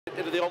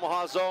Into the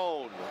Omaha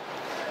zone.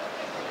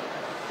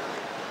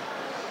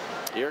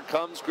 Here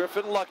comes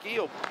Griffin Lucky.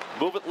 He'll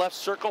move it left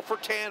circle for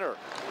Tanner.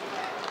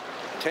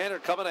 Tanner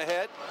coming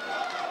ahead.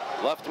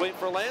 Left wing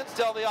for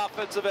Lansdale, the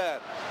offensive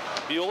end.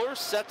 Mueller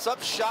sets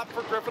up shot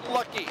for Griffin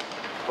Lucky.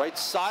 Right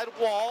side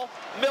wall,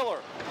 Miller.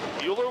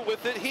 Mueller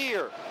with it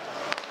here.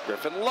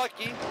 Griffin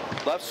Lucky,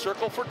 left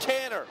circle for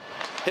Tanner.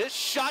 His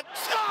shot,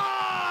 score!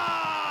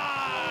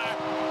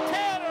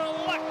 Tanner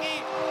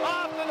Lucky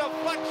off the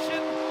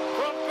deflection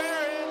from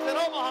Barons in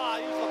Omaha.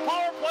 Use the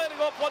power play to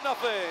go up 1-0.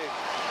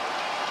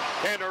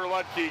 Tanner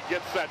Lucky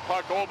gets that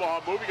puck.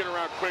 Omaha moving it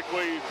around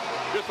quickly,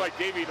 just like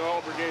Davey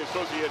Noel, Brigade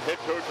associate head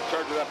coach in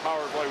charge of that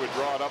power play, would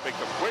draw it up, make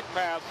some quick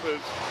passes,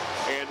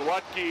 and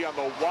Lucky on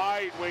the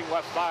wide wing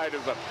left side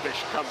as a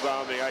fish comes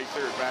on the ice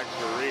here at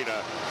Baxter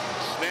Arena.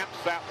 Snaps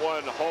that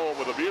one home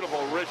with a beautiful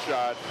wrist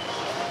shot.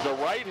 The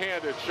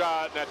right-handed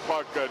shot, and that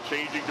puck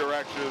changing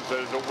directions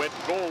as it went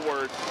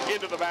goalward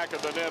into the back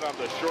of the net on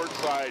the short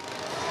side.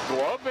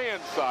 Glove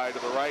hand side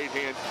of the right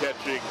hand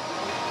catching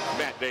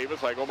Matt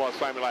Davis, like Omaha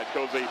Simon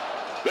Latkozy.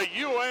 The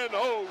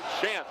UNO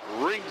chant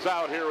rings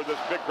out here with this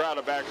big crowd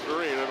of Baxter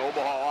Arena, and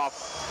Omaha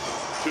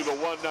off to the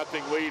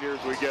 1-0 lead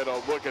as we get a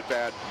look at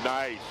that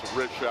nice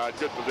wrist shot.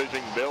 Good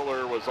positioning.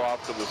 Miller was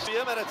off to the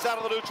and it's out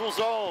of the neutral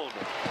zone.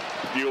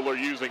 Bueller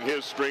using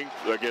his strength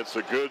against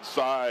a good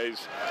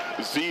size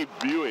Z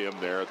Buium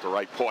there at the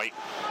right point.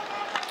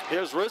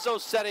 Here's Rizzo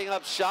setting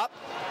up shop.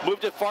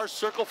 Moved it far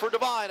circle for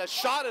Devine. A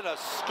shot and a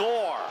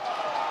score.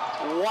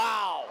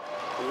 Wow.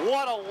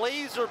 What a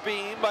laser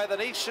beam by the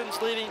nation's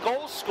leading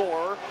goal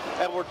scorer,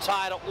 and we're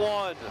tied at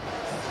 1.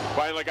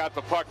 Finally got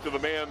the puck to the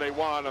man they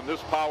want on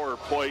this power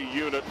play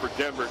unit for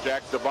Denver,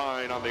 Jack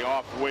Devine on the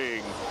off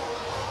wing.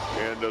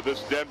 And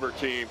this Denver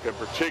team can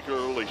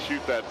particularly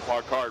shoot that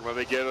puck hard. When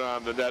they get it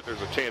on the net,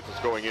 there's a chance it's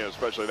going in,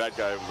 especially that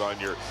guy who was on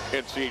your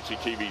NCAA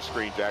TV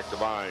screen, Jack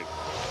Devine.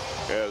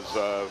 As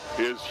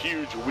his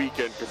huge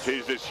weekend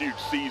continues, this huge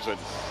season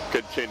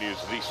continues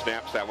as he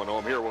snaps that one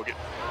home. Here we'll get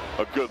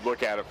a good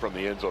look at it from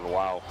the end zone.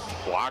 Wow.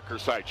 Blocker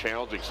side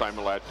challenging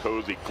Simon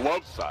Latkozy.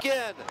 Glove side.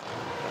 Again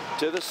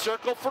to the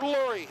circle for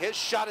Lurie. His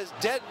shot is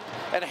dead,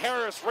 and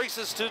Harris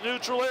races to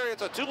neutral area.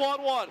 It's a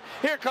 2-on-1.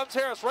 Here comes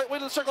Harris, right wing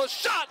to the circle. A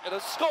shot and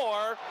a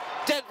score.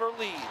 Denver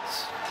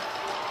leads.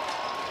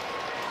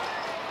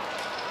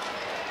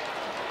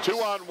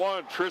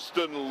 2-on-1,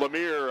 Tristan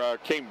Lemire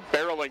came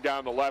barreling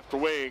down the left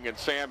wing, and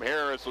Sam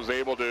Harris was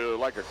able to,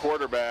 like a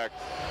quarterback,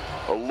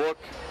 look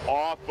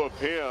off of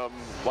him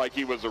like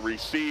he was a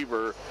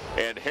receiver,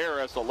 and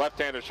Harris, a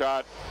left-handed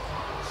shot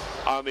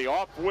on the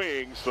off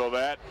wing, so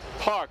that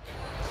puck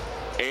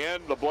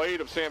and the blade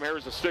of Sam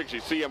Harris' sticks,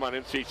 you see him on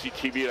NCAA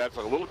TV, that's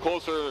a little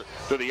closer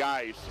to the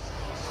ice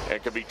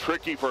and can be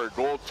tricky for a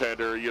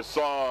goaltender. You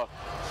saw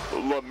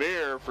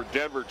Lemire for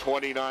Denver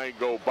 29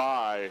 go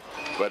by,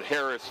 but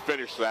Harris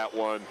finished that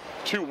one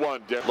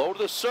 2-1 Denver. Low to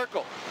the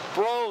circle.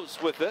 Bros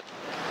with it.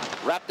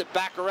 Wrapped it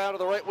back around to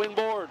the right wing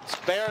boards.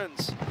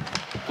 Barons.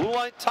 Blue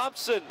line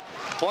Thompson.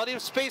 Plenty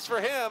of space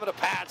for him, and a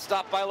pad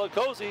stop by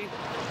Latkozy.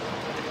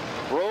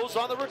 Bros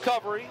on the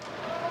recovery.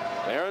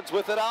 Barons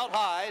with it out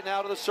high.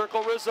 Now to the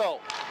circle, Rizzo.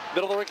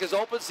 Middle of the rink is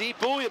open. Z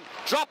Buium.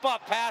 Drop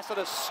off pass and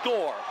a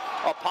score.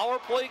 A power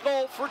play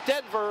goal for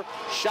Denver.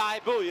 Shai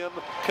Buium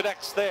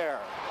connects there.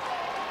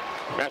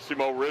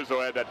 Massimo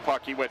Rizzo had that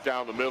puck. He went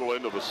down the middle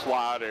into the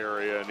slot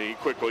area, and he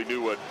quickly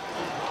knew what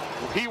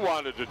he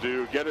wanted to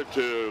do. Get it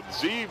to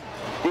Z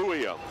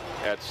Buium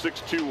at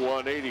 6'2",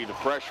 180, the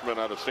freshman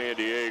out of San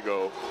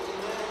Diego.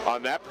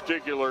 On that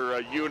particular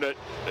unit,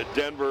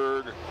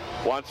 Denver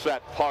wants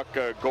that puck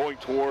going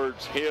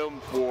towards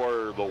him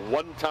for the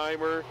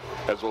one-timer,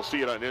 as we'll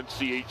see it on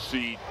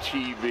NCHC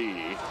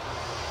TV.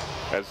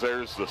 As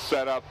there's the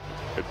setup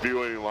at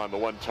Buium on the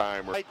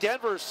one-timer.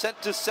 Denver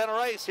sent to center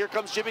ice. Here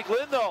comes Jimmy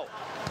Glynn, though.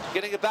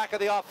 Getting it back on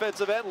the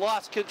offensive end.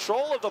 Lost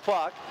control of the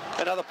puck.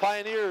 And now the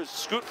Pioneers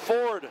scoot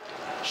forward.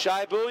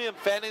 Shai Buium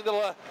fanning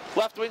the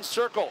left wing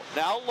circle.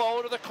 Now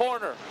low to the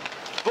corner.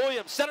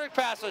 Buium centering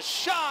pass, a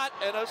shot,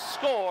 and a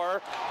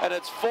score. And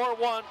it's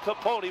 4-1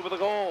 Capone with a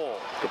goal.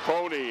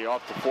 Capone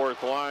off the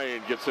fourth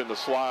line gets in the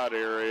slot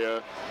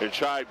area. And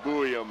Shai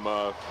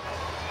Buium,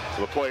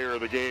 the player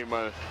of the game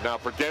now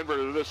for Denver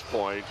to this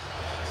point,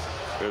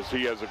 as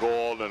he has a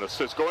goal and an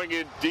assist going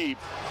in deep.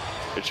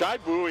 And Shai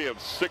Buium,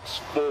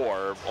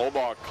 6'4",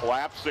 Omaha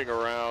collapsing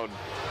around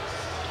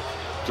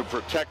to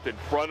protect in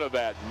front of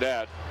that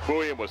net.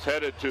 Buium was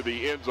headed to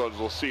the end zone, as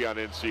we'll see on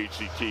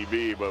NCHC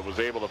TV, but was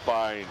able to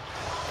find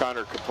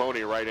Connor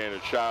Capone,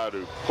 right-handed shot,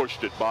 who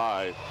pushed it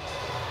by.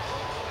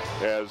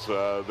 As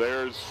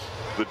there's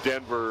the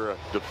Denver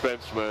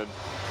defenseman,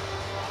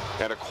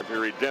 and a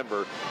period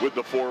Denver with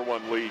the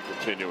 4-1 lead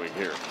continuing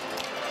here.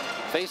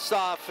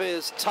 Face-off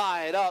is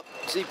tied up.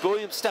 See,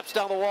 Buium steps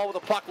down the wall with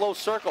a puck low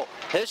circle.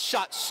 His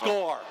shot,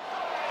 score.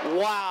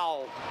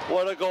 Wow,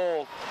 what a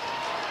goal.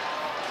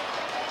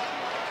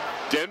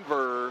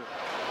 Denver,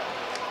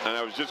 and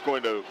I was just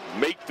going to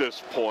make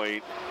this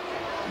point,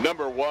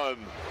 number one,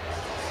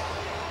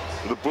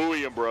 The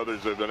Bouillon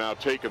brothers have now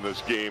taken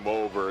this game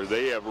over.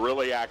 They have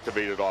really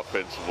activated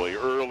offensively.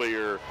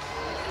 Earlier,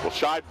 well,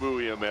 Shai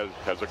Bouillon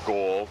has a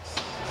goal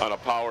on a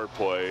power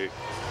play,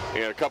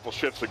 and a couple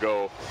shifts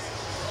ago,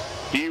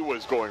 he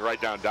was going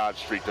right down Dodge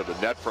Street to the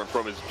net front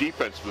from his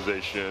defense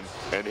position,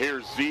 and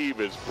here's Zeev,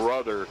 his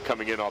brother,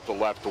 coming in off the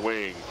left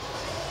wing.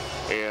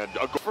 And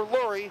a goal for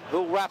Lurie,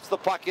 who wraps the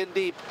puck in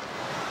deep.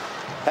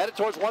 Headed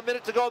towards 1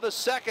 minute to go in the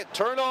second.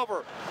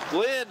 Turnover.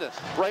 Glenn,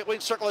 right wing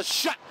circle is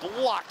shut,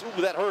 blocked.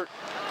 Ooh, that hurt.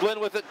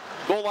 Glenn with it.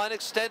 Goal line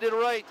extended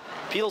right.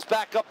 Peels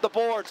back up the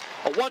boards.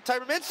 A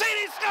one-timer.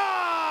 Mancini score!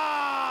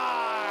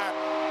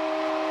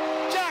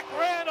 Jack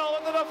Randall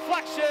with the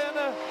deflection.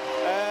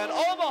 And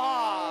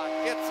Omaha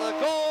gets a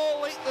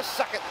goal late in the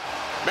second.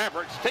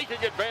 Mavericks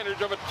taking advantage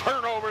of a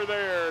turnover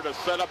there to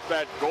set up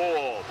that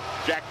goal.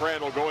 Jack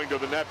Randall going to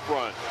the net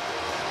front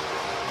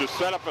to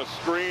set up a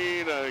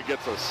screen.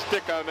 Gets a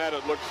stick on that,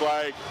 it looks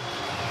like.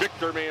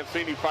 Victor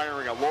Mancini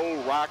firing a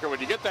low rocket. When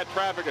you get that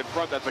traffic in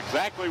front, that's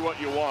exactly what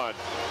you want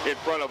in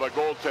front of a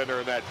goaltender,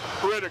 and that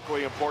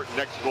critically important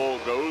next goal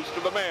goes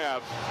to the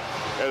Mavs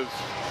as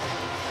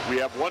we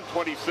have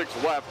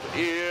 1:26 left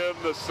in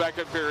the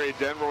second period.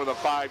 Denver with a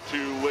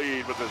 5-2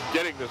 lead, but this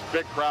getting this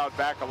big crowd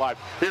back alive.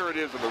 Here it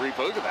is in the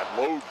replay. Look at that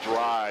low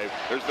drive.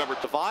 There's number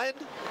Devine,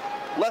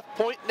 left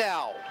point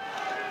now.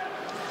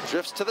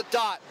 Drifts to the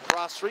dot.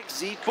 Cross streak,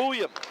 Zeev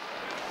Bouillon.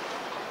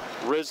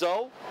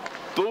 Rizzo,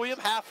 Bouillon,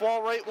 half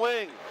wall right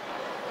wing.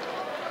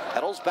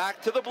 Pedals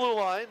back to the blue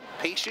line.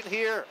 Patient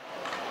here.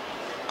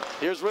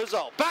 Here's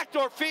Rizzo.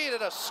 Backdoor feed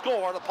and a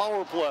score on the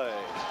power play.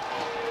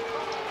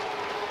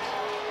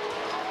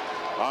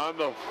 On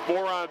the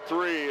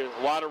 4-on-3,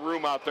 a lot of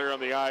room out there on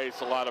the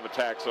ice, a lot of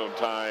attack zone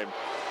time.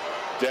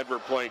 Denver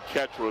playing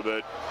catch with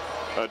it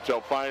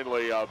until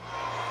finally at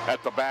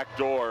the back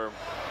door,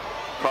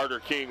 Carter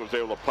King was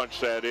able to punch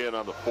that in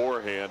on the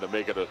forehand to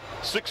make it a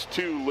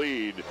 6-2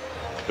 lead.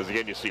 Because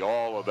again, you see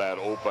all of that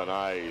open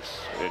ice,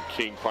 and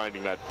King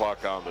finding that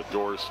puck on the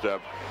doorstep.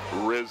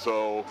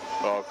 Rizzo,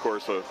 of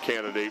course, a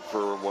candidate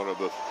for one of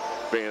the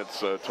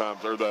Vance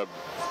Thompson, or the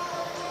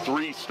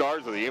 3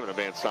 stars of the game in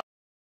Vance Thompson.